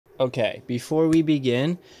Okay, before we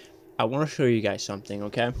begin, I want to show you guys something,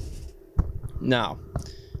 okay? Now,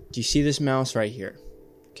 do you see this mouse right here?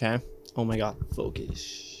 Okay? Oh my god,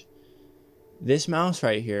 focus. This mouse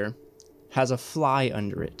right here has a fly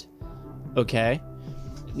under it. Okay?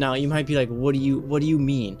 Now, you might be like, what do you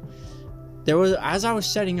mean? There was, as I was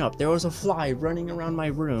setting up, there was a fly running around my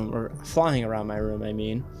room, or flying around my room, I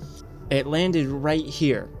mean. It landed right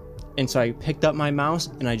here. And so I picked up my mouse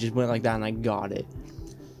and I just went like that and I got it.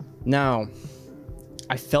 Now,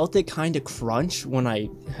 I felt it kind of crunch when I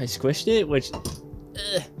squished it, which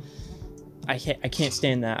I can't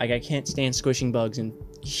stand that. Like, I can't stand squishing bugs and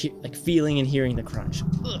like feeling and hearing the crunch.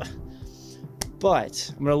 Ugh.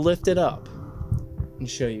 But I'm gonna lift it up and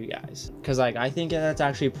show you guys, because like I think that's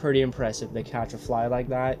actually pretty impressive to catch a fly like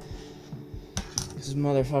that. These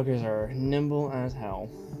motherfuckers are nimble as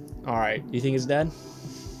hell. All right, do you think it's dead?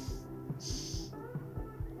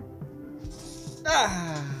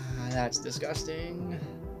 Ah, that's disgusting.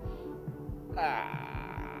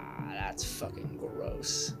 Ah, that's fucking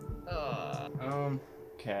gross.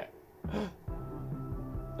 Okay.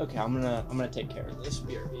 Okay, I'm gonna take care of this,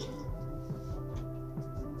 BRB.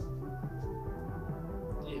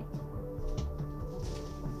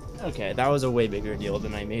 Okay, that was a way bigger deal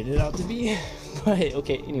than I made it out to be. But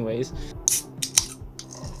okay, anyways.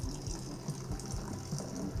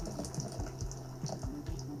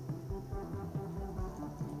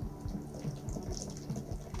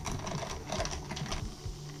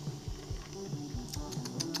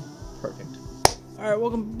 Perfect. Alright,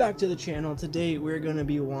 welcome back to the channel. Today we're gonna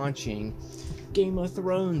be watching Game of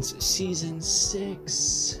Thrones Season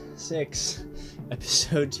 6.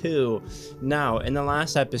 Episode 2. Now, in the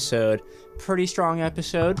last episode, pretty strong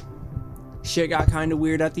episode. Shit got kind of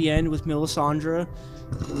weird at the end with Melisandre.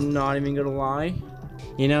 Not even gonna lie.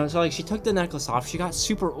 You know, so like she took the necklace off. She got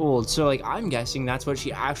super old. So like I'm guessing that's what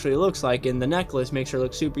she actually looks like, and the necklace makes her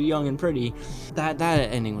look super young and pretty. That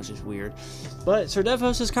ending was just weird. But Sir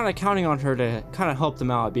Davos is kind of counting on her to kind of help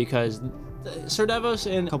them out, because Sir Davos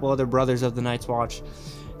and a couple other brothers of the Night's Watch,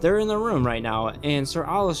 they're in the room right now, and Sir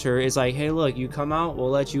Alliser is like, hey look, you come out, we'll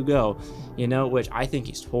let you go. You know, which I think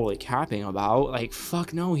he's totally capping about. Like,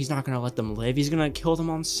 fuck no, he's not gonna let them live. He's gonna kill them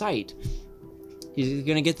on sight. He's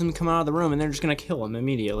gonna get them to come out of the room and they're just gonna kill him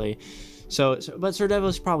immediately. But Sir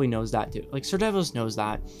Davos probably knows that too. Like, Sir Davos knows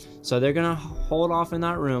that. So they're gonna hold off in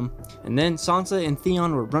that room. And then Sansa and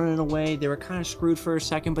Theon were running away. They were kind of screwed for a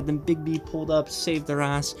second, but then Big B pulled up, saved their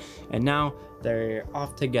ass, and now they're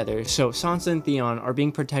off together. So Sansa and Theon are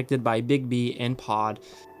being protected by Big B and Pod.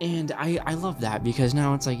 And I love that, because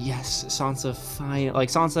now it's like, yes, Sansa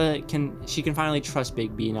can finally trust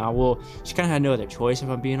Big B now. Well, she kind of had no other choice, if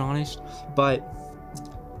I'm being honest. But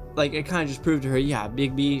like, it kind of just proved to her, yeah,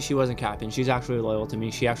 Big B, she wasn't capping. She's actually loyal to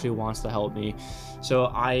me. She actually wants to help me. So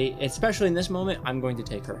especially in this moment, I'm going to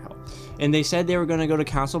take her help. And they said they were going to go to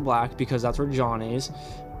Castle Black because that's where Jon is.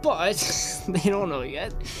 But they don't know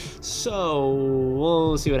yet. So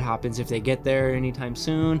we'll see what happens if they get there anytime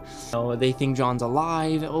soon. So they think Jon's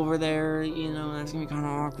alive over there. You know, that's going to be kind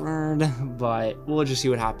of awkward. But we'll just see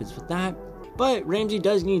what happens with that. But Ramsay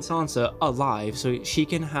does need Sansa alive so she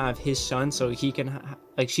can have his son, so he can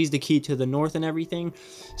like, she's the key to the north and everything.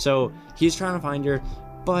 So he's trying to find her,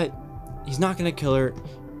 but he's not going to kill her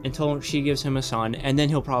until she gives him a son, and then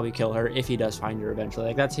he'll probably kill her if he does find her eventually.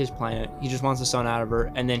 Like, that's his plan. He just wants a son out of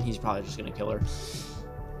her, and then he's probably just going to kill her.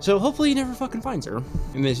 So hopefully he never fucking finds her.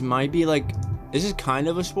 And this might be like, this is kind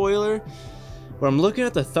of a spoiler, but I'm looking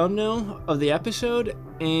at the thumbnail of the episode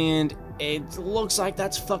and it looks like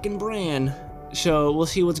that's fucking Bran. So we'll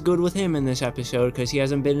see what's good with him in this episode, because he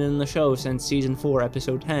hasn't been in the show since season 4,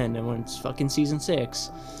 episode 10, and when it's fucking season 6.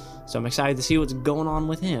 So I'm excited to see what's going on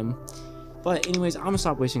with him. But anyways, I'm gonna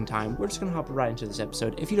stop wasting time. We're just gonna hop right into this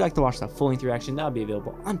episode. If you'd like to watch the full-length reaction, that'll be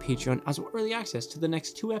available on Patreon, as well early access to the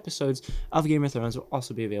next 2 episodes of Game of Thrones will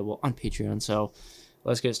also be available on Patreon. So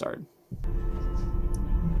let's get started.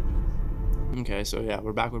 Okay, so yeah,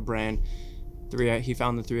 we're back with Bran. He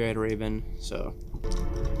found the three-eyed raven, so...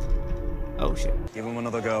 Oh, shit. Give him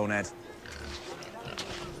another go, Ned.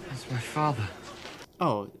 That's my father.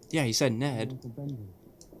 Oh, yeah, he said Ned.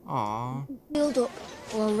 Aww. Build up,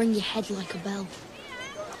 or I'll ring your head like a bell.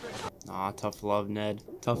 Aw, tough love, Ned.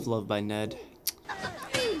 Tough love by Ned.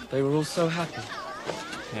 They were all so happy.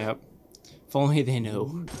 Yep. If only they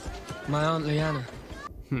knew. My Aunt Lyanna.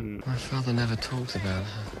 My father never talked about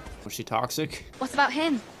her. Was she toxic? What about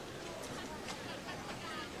him?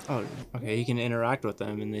 Oh, okay, he can interact with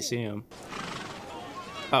them and they see him.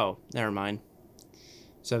 Oh, never mind.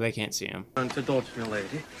 So they can't see him. And to daughter, your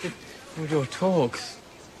lady. With your talks.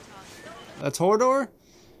 That's Hodor?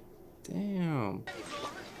 Damn.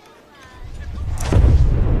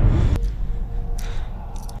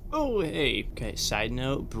 Oh, hey. Okay, side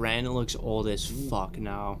note, Brandon looks old as fuck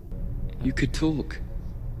now. You could talk.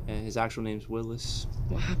 Yeah, his actual name's Willis.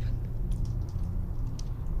 What happened?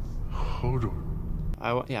 Hold on.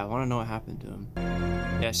 I want to know what happened to him.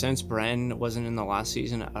 Yeah, since Brandon wasn't in the last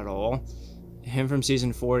season at all, him from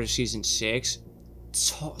season 4 to season 6,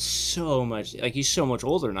 so much, like, he's so much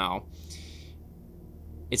older now.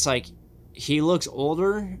 It's like, he looks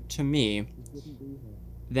older to me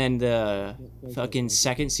than the fucking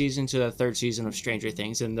second season to the third season of Stranger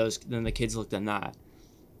Things, and then the kids looked in that.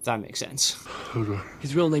 If that makes sense. Hold on.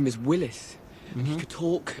 His real name is Willis. And he could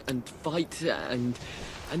talk and fight and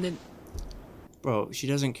then... Bro, she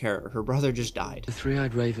doesn't care. Her brother just died. The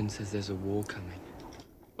Three-Eyed Raven says there's a war coming.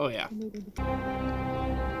 Oh, yeah.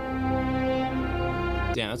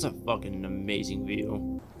 Damn, that's a fucking amazing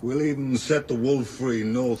view. We'll even set the wolf free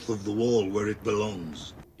north of the wall where it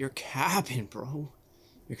belongs. You're capping, bro.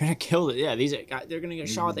 You're gonna kill it. Yeah, they're gonna get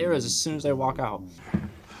shot with arrows as soon as they walk out.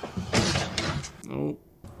 Oh.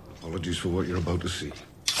 Apologies for what you're about to see.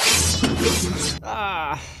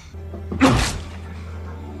 Ah.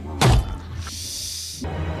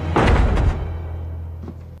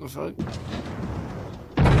 The fuck?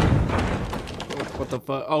 What the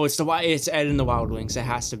fuck? Oh, it's Ed and the Wild Wings. It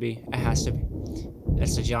has to be. It has to be.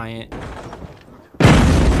 That's the giant.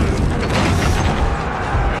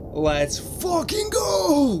 Let's fucking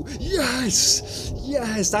go! Yes!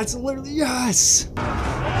 Yes, that's literally yes!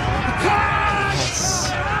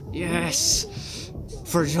 Yes! Yes!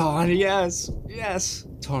 For John, yes! Yes!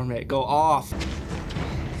 Torment, go off!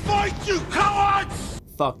 Fight, you cowards!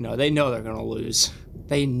 Fuck no, they know they're gonna lose.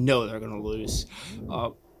 They know they're gonna lose.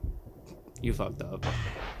 You fucked up.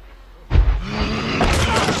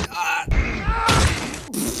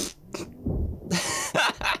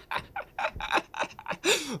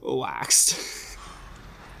 Waxed.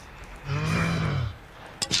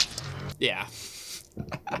 Yeah.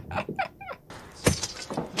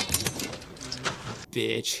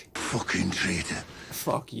 Bitch. Fucking traitor.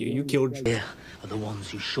 Fuck you, you killed... Here are the ones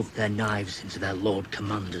who shoved their knives into their Lord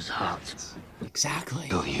Commander's heart. Exactly.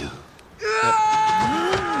 Kill you.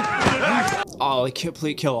 Ollie,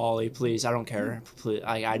 please kill Ollie, please. I don't care. Please,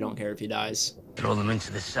 I don't care if he dies. Throw them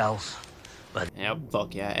into the cells. Yep,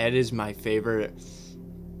 fuck yeah. Ed is my favorite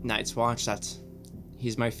Night's Watch.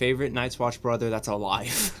 He's my favorite Night's Watch brother that's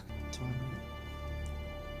alive.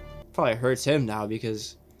 Probably hurts him now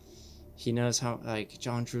because he knows how, like,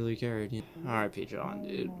 John truly cared. R.I.P. John,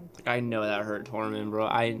 dude. Like, I know that hurt Tormund, bro.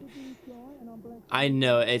 I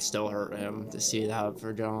know it still hurt him to see that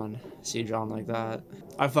for John. See John like that.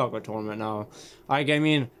 I fuck with Tormund now. Like, I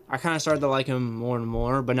mean, I kind of started to like him more and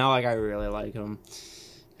more, but now, like, I really like him.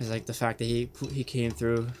 It's like the fact that he came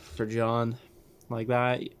through for John like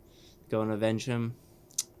that, go and avenge him.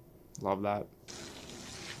 Love that.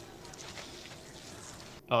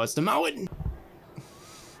 Oh, it's the mountain.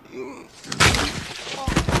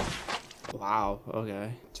 Wow.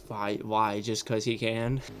 Okay. Why? Just because he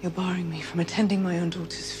can? You're barring me from attending my own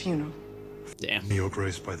daughter's funeral. Damn. Your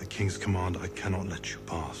Grace, by the King's command, I cannot let you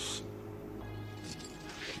pass.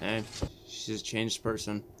 Hey, she's a changed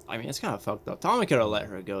person. I mean, it's kind of fucked up. Tommy could have let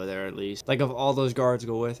her go there at least. Like, if all those guards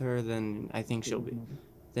go with her, then I think she'll be...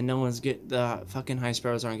 Then no one's the fucking High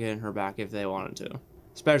Sparrows aren't getting her back if they wanted to.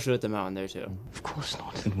 Especially with the mountain there, too. Of course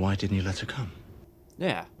not. Then why didn't you let her come?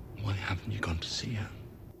 Yeah. Why haven't you gone to see her?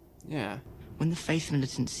 Yeah. When the Faith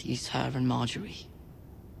Militant seized her and Marjorie,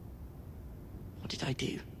 what did I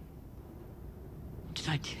do? What did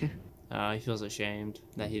I do? He feels ashamed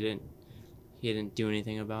that he didn't do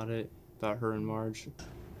anything about it, about her and Marge.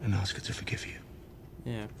 And ask her to forgive you.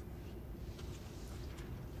 Yeah.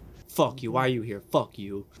 Fuck you, why are you here? Fuck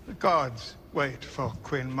you. The gods wait for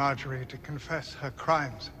Queen Marjorie to confess her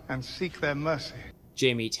crimes and seek their mercy.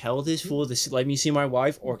 Jamie, tell this fool to let me see my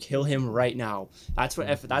wife or kill him right now. If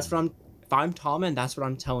I'm Tommen, that's what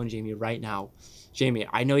I'm telling Jamie right now. Jamie,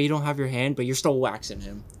 I know you don't have your hand, but you're still waxing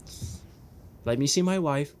him. Let me see my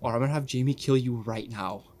wife, or I'm gonna have Jamie kill you right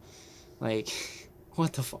now. Like,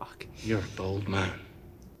 what the fuck? You're a bold man.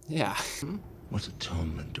 Yeah. What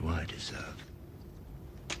atonement do I deserve?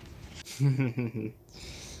 You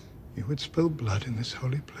would spill blood in this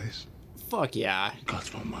holy place. Fuck yeah.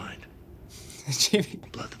 Gods won't mind. Jamie.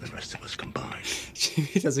 Blood of the rest of us combined.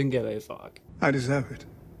 Jamie doesn't give a fuck. I deserve it.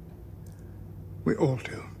 We all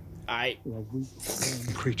do.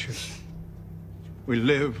 Creatures. We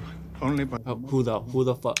live only by... Oh, who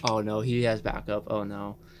the fuck? Oh no, he has backup. Oh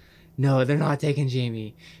no. No, they're not taking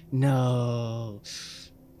Jamie. No.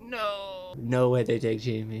 No. No way they take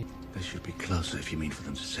Jamie. They should be closer if you mean for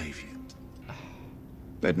them to save you.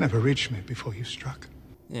 They'd never reached me before you struck.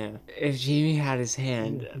 Yeah. If Jaime had his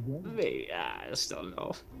hand, maybe, I still don't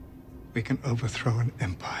know. We can overthrow an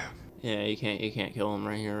empire. Yeah, you can't kill him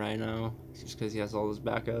right here, right now, just because he has all this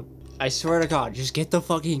backup. I swear to God, just get the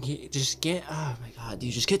fucking, oh my God,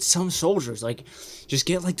 dude, just get some soldiers, like, just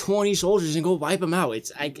get like 20 soldiers and go wipe them out.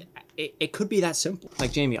 It could be that simple.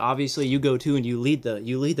 Like, Jaime, obviously you go too and you lead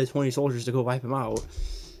the 20 soldiers to go wipe them out.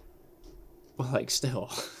 But like, still,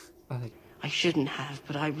 like, I shouldn't have,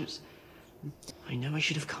 but I know I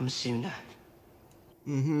should have come sooner.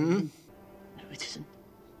 No, it isn't.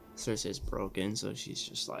 Cersei's broken, so she's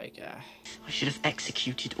just like, I should have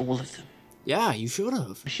executed all of them. Yeah, you should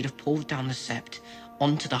have. I should have pulled down the sept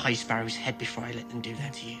onto the High Sparrow's head before I let them do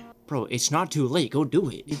that to you. Bro, it's not too late. Go do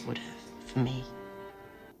it. You would have, for me.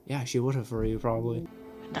 Yeah, she would have for you, probably.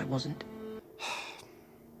 And I wasn't.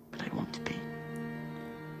 But I want to be.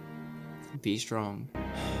 Be strong.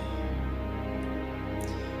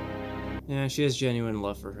 Yeah, she has genuine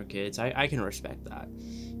love for her kids. I can respect that.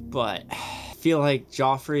 But I feel like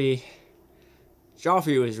Joffrey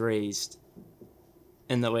was raised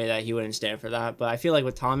in the way that he wouldn't stand for that. But I feel like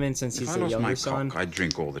with Tommen, since he's the younger son, I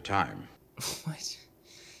drink all the time. What?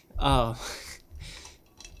 Oh,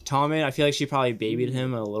 Tommen, I feel like she probably babied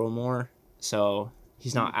him a little more, so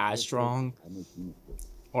he's not as strong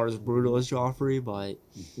or as brutal as Joffrey. But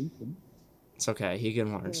it's okay. He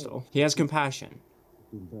can learn still. He has compassion.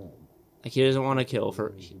 Like, he doesn't want to kill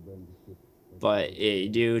for. But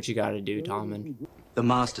do what you gotta do, Tommen. The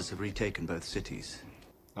masters have retaken both cities.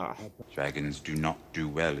 Dragons do not do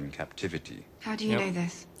well in captivity. How do you know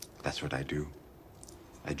this? That's what I do.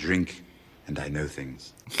 I drink, and I know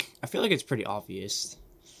things. I feel like it's pretty obvious.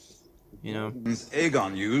 You know?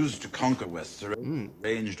 Aegon used to conquer Westeros,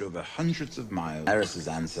 ranged over hundreds of miles. Varys'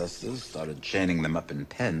 ancestors started chaining them up in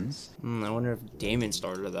pens. I wonder if Daemon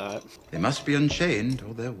started that. They must be unchained,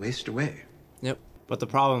 or they'll waste away. Yep. But the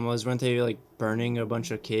problem was, weren't they like burning a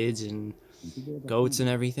bunch of kids and goats and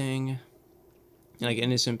everything? And, like,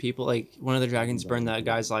 innocent people. Like, one of the dragons burned that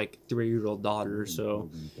guy's like 3-year-old daughter, so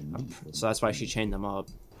that's why she chained them up.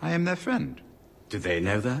 I am their friend. Do they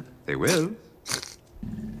know that? They will.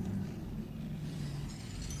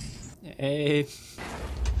 Hey.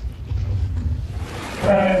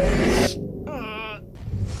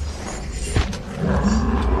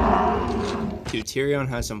 Dude, Tyrion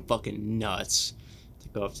has some fucking nuts to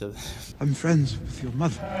go up to. I'm friends with your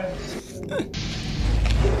mother.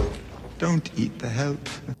 Don't eat the help.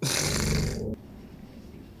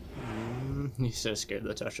 He's so scared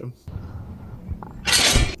to touch him.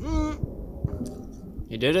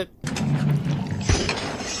 You did it?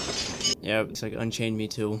 Yeah, it's like Unchained Me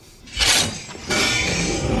too.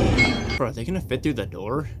 Bro, are they gonna fit through the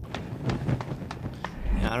door?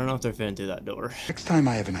 Yeah, I don't know if they're fitting through that door. Next time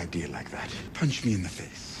I have an idea like that, punch me in the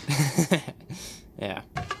face. Yeah.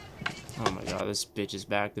 Oh my God, this bitch is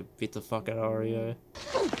back to beat the fuck out of Arya.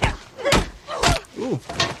 Ooh,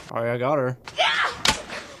 Arya got her.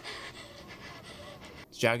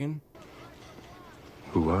 It's Jagan.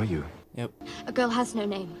 Who are you? Yep. A girl has no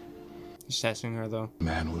name. He's testing her though.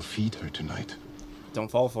 Man will feed her tonight.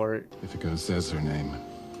 Don't fall for it. If a girl says her name,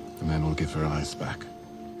 the man will give her eyes back.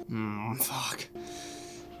 Fuck.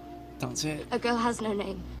 Don't say it. A girl has no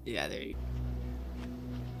name. Yeah, there you go.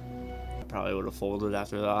 I probably would have folded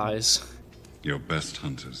after the eyes. Your best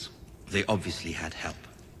hunters. They obviously had help.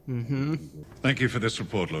 Thank you for this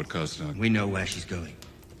report, Lord Karstark. We know where she's going.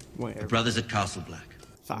 Where? The brothers at Castle Black.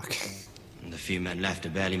 Fuck. And the few men left are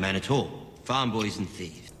barely men at all. Farm boys and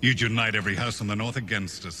thieves. You'd unite every house in the north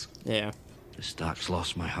against us. Yeah. The Starks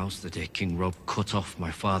lost my house the day King Rob cut off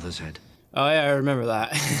my father's head. Oh yeah, I remember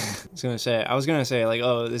that. I was gonna say like,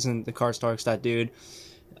 oh, isn't the Karstarks that dude?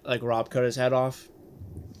 Like Rob cut his head off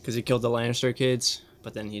because he killed the Lannister kids,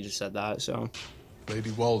 but then he just said that. So.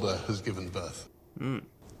 Lady Walder has given birth.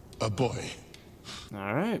 A boy.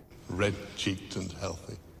 All right. Red-cheeked and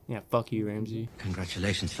healthy. Yeah, fuck you, Ramsay.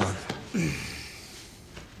 Congratulations, father.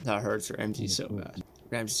 That hurts Ramsay so bad.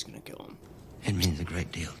 Ramsay's gonna kill him. It means a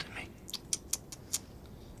great deal to me.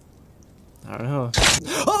 I don't know.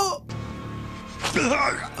 Oh!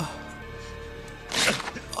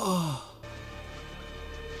 Oh!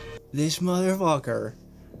 This motherfucker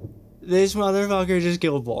just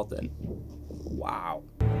killed Bolton. Wow.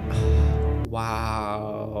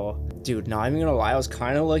 Wow. Dude, not even gonna lie, I was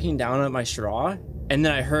kind of looking down at my straw, and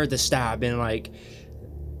then I heard the stab, and like,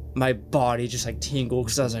 my body just like tingled,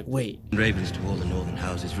 because I was like, wait. Ravens to all the northern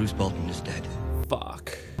houses, Roose Bolton is dead.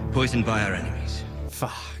 Fuck. Poisoned by our enemies.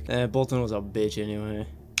 Fuck. Bolton was a bitch anyway.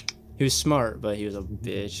 He was smart, but he was a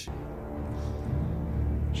bitch.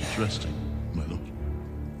 She's resting, my lord.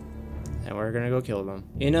 And we're gonna go kill them.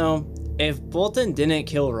 You know, If Bolton didn't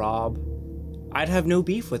kill Robb, I'd have no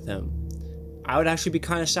beef with him. I would actually be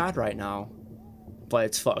kind of sad right now. But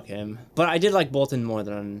it's fuck him. But I did like Bolton more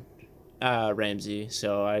than Ramsay,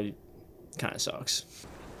 so I kind of sucks.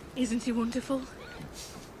 Isn't he wonderful?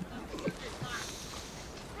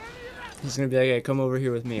 He's gonna be like, hey, come over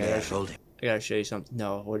here with me. Yeah, I gotta show you something.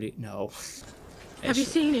 No, what do you, no. Have you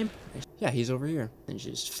seen him? Yeah, he's over here. And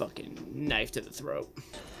just fucking knife to the throat.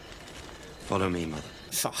 Follow me, mother.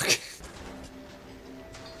 Fuck.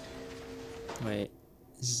 Wait,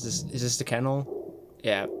 is this the kennel?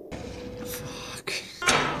 Yeah. Fuck.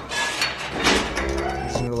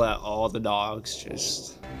 He's gonna let all the dogs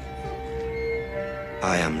just...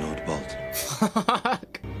 I am Lord Bolton.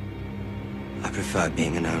 Fuck. I prefer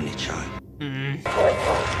being an only child.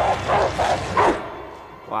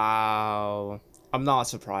 Wow. I'm not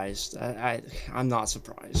surprised. I'm not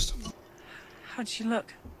surprised. How'd she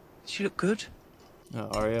look? She looked good. Oh,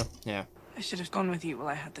 are you? Yeah. I should have gone with you while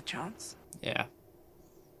I had the chance. Yeah.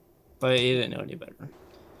 But you didn't know any better.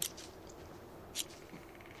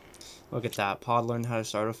 Look at that. Pod learned how to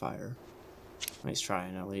start a fire. He's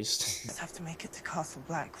trying, at least. Just have to make it to Castle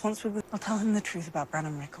Black. Once we're with, I'll tell him the truth about Bran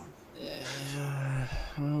and Rickon.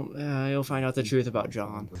 Well, you'll find out the truth about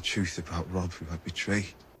Jon. The truth about Robb who I betray.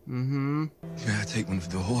 Mm-hmm. Yeah, I take one of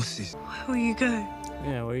the horses. Where will you go?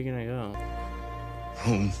 Yeah, where are you gonna go?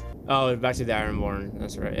 Home. Oh, back to the Ironborn.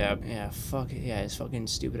 That's right, yeah. Yeah, fuck it. Yeah, his fucking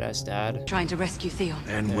stupid-ass dad. Trying to rescue Theon.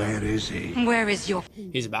 And where is he? Where is your...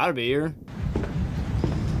 He's about to be here.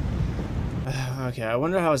 Okay, I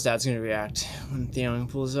wonder how his dad's gonna react when Theon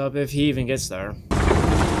pulls up, if he even gets there.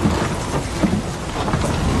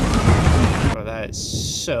 Oh, that is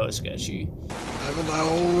so sketchy. Haven't I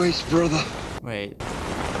always, brother? Wait.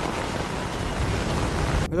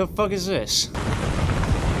 Who the fuck is this?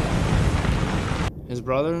 His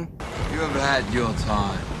brother? You have had your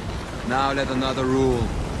time. Now let another rule.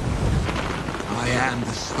 I am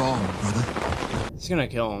the storm, brother. He's gonna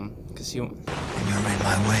kill him, because he won't. And you're in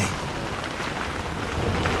my way.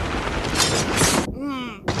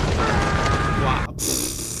 Wow.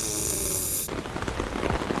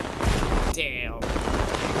 Damn.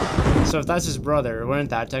 So if that's his brother,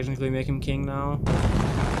 wouldn't that technically make him king now?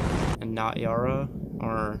 And not Yara?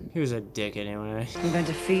 Or he was a dick anyway. I'm going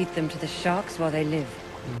to feed them to the sharks while they live.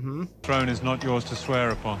 Mm-hmm. Throne is not yours to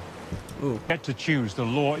swear upon. Ooh. Get to choose. The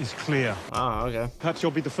law is clear. Oh, okay. Perhaps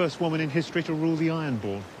you'll be the first woman in history to rule the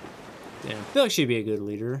Ironborn. Yeah, I feel like she'd be a good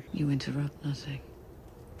leader. You interrupt nothing.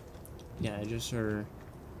 Yeah, just her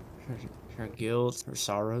guilt, her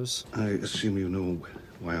sorrows. I assume you know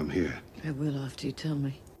why I'm here. I will after you tell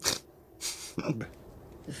me. The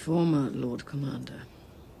former Lord Commander.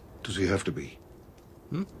 Does he have to be?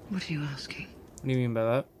 Hmm? What are you asking? What do you mean by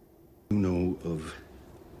that? You know of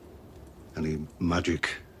any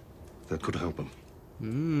magic that could help him?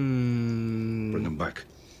 Bring him back.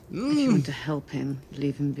 If you want to help him,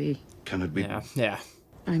 leave him be. Can it be? Yeah.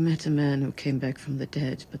 I met a man who came back from the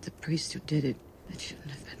dead, but the priest who did it, it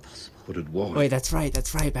shouldn't have been possible. But it was. Wait, that's right.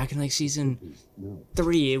 Back in like season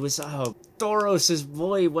 3, it was Thoros'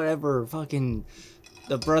 boy, whatever, fucking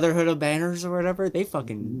the Brotherhood of Banners or whatever. They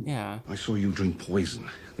fucking, yeah. I saw you drink poison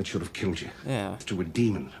that should have killed you. Yeah. To a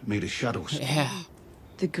demon made of shadows. Yeah.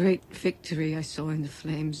 The great victory I saw in the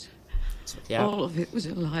flames. Yeah. All of it was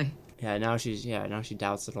a lie. Yeah, now she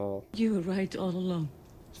doubts it all. You were right all along.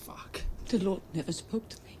 Fuck. The Lord never spoke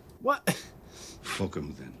to me. What? Fuck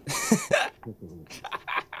him then.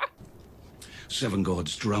 7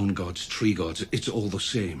 gods, drown gods, tree gods, it's all the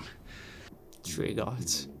same. Tree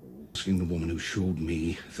gods. Asking the woman who showed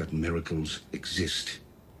me that miracles exist.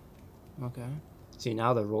 Okay. See,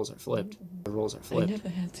 now the roles are flipped. The roles are I flipped. never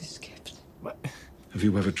had this gift. What? Have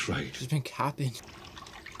you ever tried? She's been capping.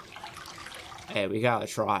 Hey, we gotta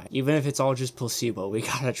try. Even if it's all just placebo, we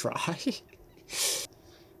gotta try.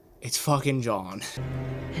 It's fucking Jon.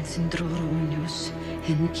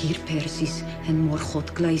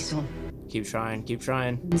 Keep trying, keep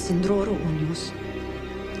trying.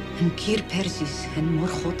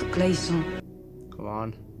 Come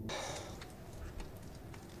on.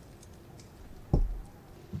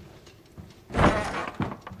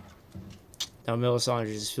 Now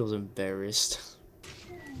Melisandre just feels embarrassed.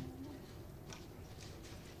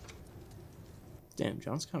 Damn,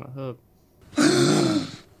 Jon's kind of hooked.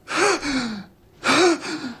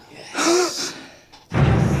 Yes.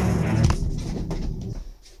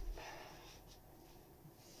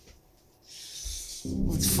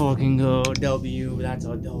 Let's fucking go. W. That's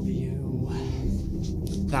a W.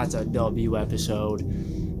 That's a W episode.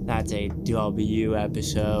 That's a W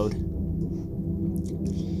episode.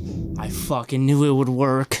 I fucking knew it would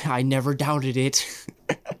work. I never doubted it.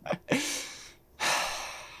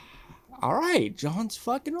 Alright, Jon's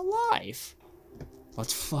fucking alive.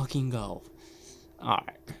 Let's fucking go.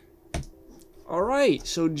 Alright. Alright,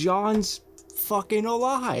 so Jon's fucking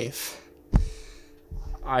alive.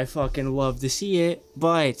 I fucking love to see it,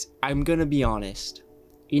 but I'm gonna be honest.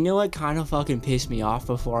 You know what kind of fucking pissed me off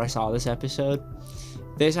before I saw this episode?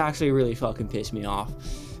 This actually really fucking pissed me off.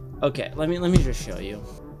 Okay, let me just show you.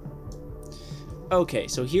 Okay,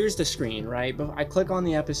 so here's the screen, right? But I click on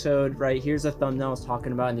the episode, right? Here's the thumbnail I was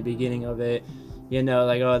talking about in the beginning of it. You know,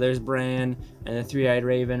 like, oh, there's Bran and the three-eyed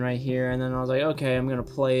raven right here. And then I was like, okay, I'm gonna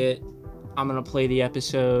play it. I'm gonna play the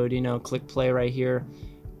episode, you know, click play right here.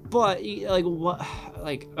 But, like, what?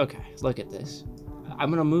 Like, okay, look at this. I'm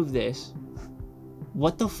gonna move this.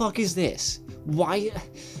 What the fuck is this? Why?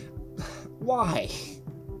 Why?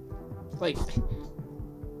 Like,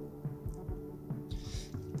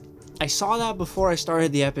 I saw that before I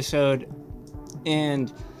started the episode,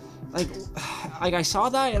 and like I saw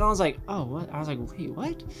that and I was like, oh, what? I was like, wait,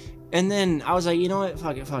 what? And then I was like, you know what?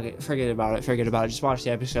 Fuck it, forget about it. Just watch the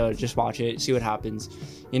episode, just watch it, see what happens.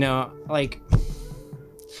 You know, like,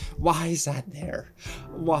 why is that there?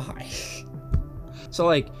 Why? So,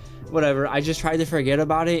 like, whatever, I just tried to forget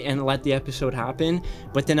about it and let the episode happen.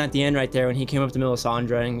 But then at the end right there, when he came up to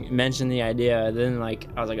Melisandre and mentioned the idea, then, like,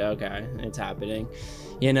 I was like, okay, it's happening.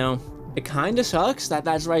 You know, it kind of sucks that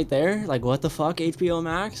that's right there. Like, what the fuck, HBO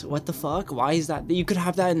Max? What the fuck? Why is that? You could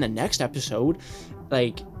have that in the next episode.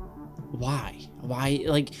 Like, why?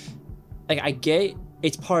 Like, I get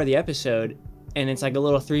it's part of the episode and it's like a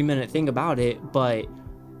little 3-minute thing about it, but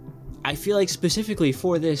I feel like specifically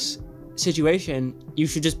for this situation, you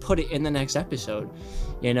should just put it in the next episode,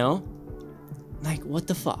 you know? Like, what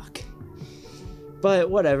the fuck? But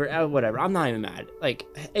whatever, I'm not even mad. Like,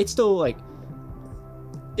 it's still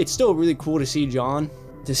really cool to see Jon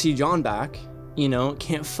back, you know?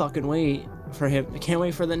 Can't fucking wait for him. I can't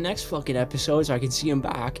wait for the next fucking episode so I can see him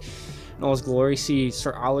back in all his glory, see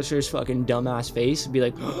Sir Alistair's fucking dumbass face, be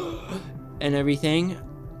like, and everything,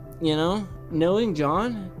 you know? Knowing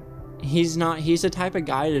Jon, he's the type of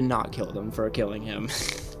guy to not kill them for killing him.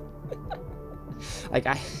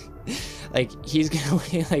 He's gonna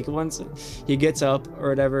wait, like, once he gets up or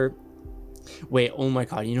whatever. Wait, oh my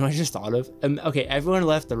god, you know what I just thought of? Okay, everyone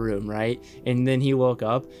left the room, right? And then he woke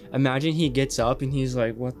up. Imagine he gets up and he's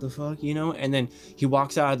like, what the fuck, you know? And then he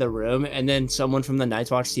walks out of the room and then someone from the Night's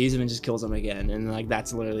Watch sees him and just kills him again. And, like,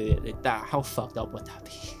 that's literally it. How fucked up would that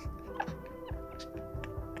be?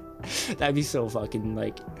 That'd be so fucking,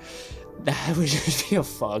 like, that would just be a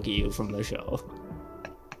fuck you from the show.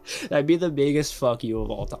 That'd be the biggest fuck you of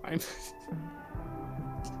all time.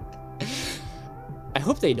 I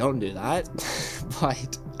hope they don't do that,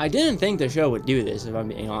 but I didn't think the show would do this, if I'm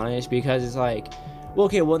being honest, because it's like, well,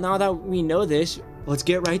 okay, well, now that we know this, let's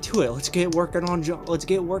get right to it. Let's get working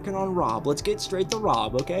on Robb. Let's get straight to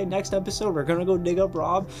Robb, okay? Next episode, we're gonna go dig up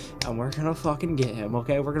Robb, and we're gonna fucking get him,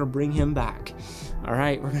 okay? We're gonna bring him back, all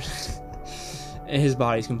right? We're gonna... And his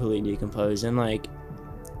body's completely decomposed, and, like,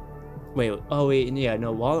 wait, oh wait, yeah,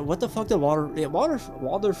 no, what the fuck did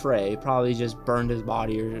Walder Frey probably just burned his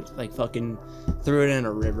body or, like, fucking threw it in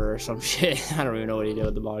a river or some shit. I don't even know what he did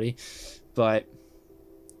with the body, but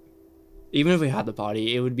even if we had the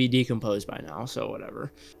body, it would be decomposed by now, so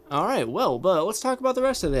whatever. All right, well, but let's talk about the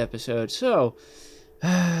rest of the episode. So,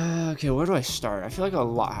 okay, where do I start? I feel like a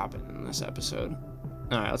lot happened in this episode.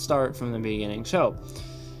 All right, let's start from the beginning. So,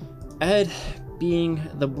 Ed, being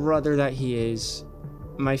the brother that he is,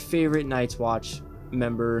 my favorite Night's Watch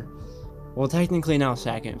member, well, technically now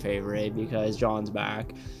second favorite because Jon's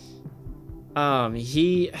back.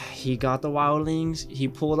 He got the wildlings, he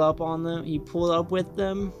pulled up on them, he pulled up with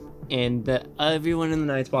them, and everyone in the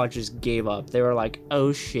Night's Watch just gave up. They were like,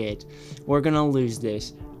 oh shit, we're gonna lose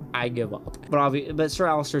this, I give up. But Sir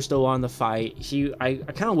Alistair still won the fight. I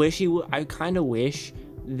kind of wish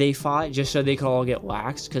they fought just so they could all get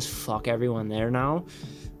waxed, because fuck everyone there now.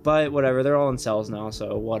 But whatever, they're all in cells now,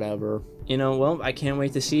 so whatever. You know, well, I can't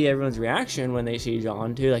wait to see everyone's reaction when they see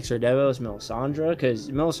Jon too, like Sir Devos, Melisandre, because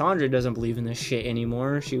Melisandre doesn't believe in this shit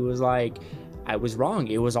anymore. She was like, I was wrong,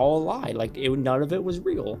 it was all a lie, like, none of it was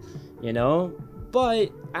real, you know?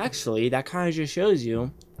 But actually, that kind of just shows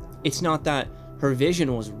you, it's not that her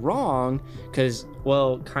vision was wrong, because,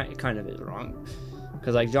 well, kind of is wrong.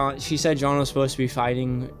 Because, like, she said Jon was supposed to be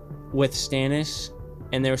fighting with Stannis,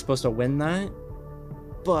 and they were supposed to win that.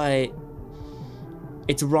 But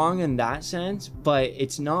it's wrong in that sense, but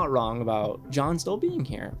it's not wrong about Jon still being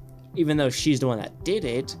here. Even though she's the one that did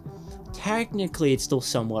it, technically it's still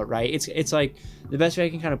somewhat right. It's like, the best way I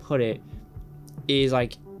can kind of put it is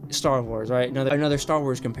like Star Wars, right? Another Star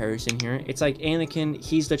Wars comparison here. It's like Anakin,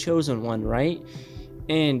 he's the chosen one, right?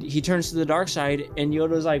 and he turns to the dark side, and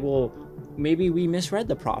Yoda's like, well, maybe we misread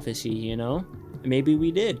the prophecy, you know? Maybe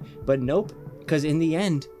we did. But nope, because in the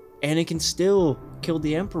end, Anakin still killed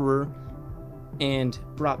the Emperor and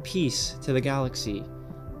brought peace to the galaxy.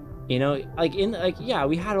 You know, yeah,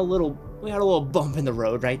 we had a little bump in the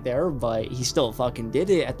road right there, but he still fucking did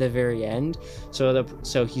it at the very end. So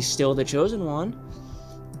he's still the chosen one,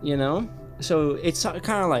 you know? So it's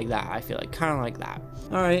kind of like that, I feel like, kind of like that.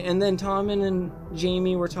 All right, and then Tommen and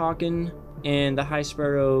Jaime were talking, and the High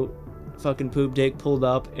Sparrow fucking poop dick pulled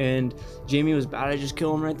up, and Jaime was about to just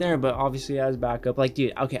kill him right there, but obviously as backup. Like,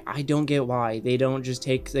 dude, okay, I don't get why they don't just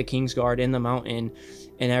take the Kingsguard in the mountain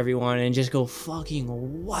and everyone and just go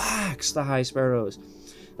fucking wax the High Sparrows.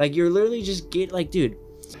 Like, you're literally just dude,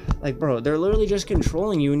 like, bro, they're literally just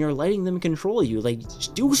controlling you, and you're letting them control you. Like,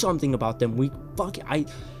 just do something about them.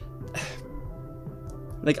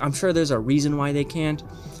 Like, I'm sure there's a reason why they can't,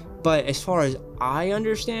 but as far as I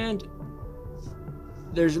understand,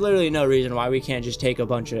 there's literally no reason why we can't just take a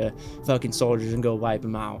bunch of fucking soldiers and go wipe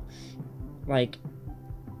them out. Like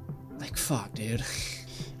fuck, dude.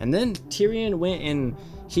 And then Tyrion went and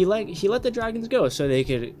he let the dragons go so they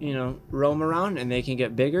could, you know, roam around and they can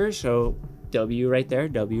get bigger. So W right there,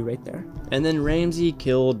 W right there. And then Ramsay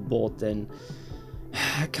killed Bolton.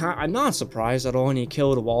 I'm not surprised at all, and he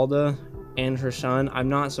killed Walda and her son. I'm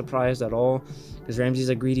not surprised at all, because Ramsay's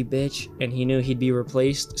a greedy bitch, and he knew he'd be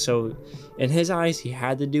replaced, so in his eyes, he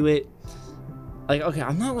had to do it. Like, okay,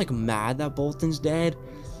 I'm not, like, mad that Bolton's dead,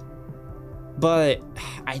 but,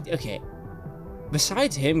 okay,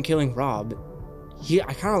 besides him killing Robb,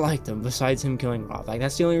 I kind of liked him, besides him killing Robb. Like,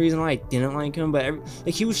 that's the only reason why I didn't like him, but,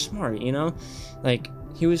 like, he was smart, you know? Like,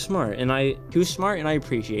 he was smart, and I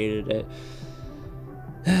appreciated it.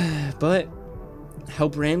 But I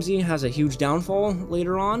hope Ramsay has a huge downfall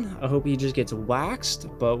later on. I hope he just gets waxed,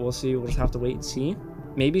 but we'll see. We'll just have to wait and see.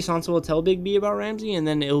 Maybe Sansa will tell Big B about Ramsay, and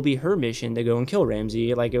then it'll be her mission to go and kill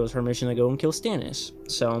Ramsay, like it was her mission to go and kill Stannis.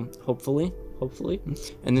 So, hopefully.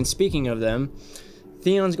 And then speaking of them,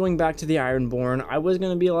 Theon's going back to the Ironborn. I was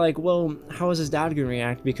going to be like, well, how is his dad going to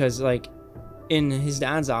react? Because, like, in his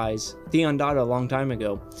dad's eyes, Theon died a long time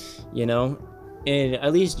ago, you know? And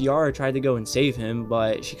at least Yara tried to go and save him,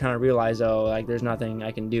 but she kind of realized, oh, like, there's nothing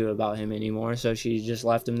I can do about him anymore, so she just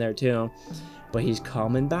left him there too. But he's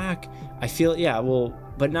coming back. I feel, yeah, well,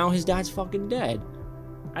 but now his dad's fucking dead.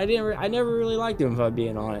 I never really liked him, if I'm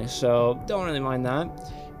being honest, so don't really mind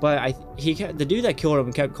that. But the dude that killed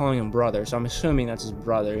him kept calling him brother, so I'm assuming that's his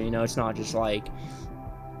brother, you know? It's not just, like,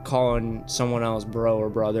 calling someone else bro or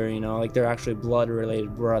brother, you know? Like, they're actually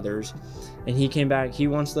blood-related brothers. And he came back, he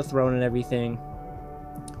wants the throne and everything.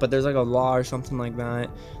 But there's like a law or something like that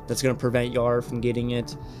that's going to prevent Yara from getting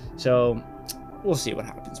it. So we'll see what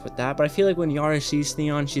happens with that. But I feel like when Yara sees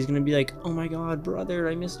Theon, she's going to be like, oh my god, brother,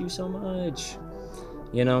 I missed you so much.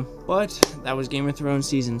 You know? But that was Game of Thrones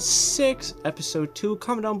Season 6, Episode 2.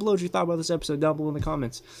 Comment down below what you thought about this episode down below in the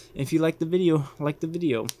comments. If you liked the video, like the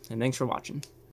video. And thanks for watching.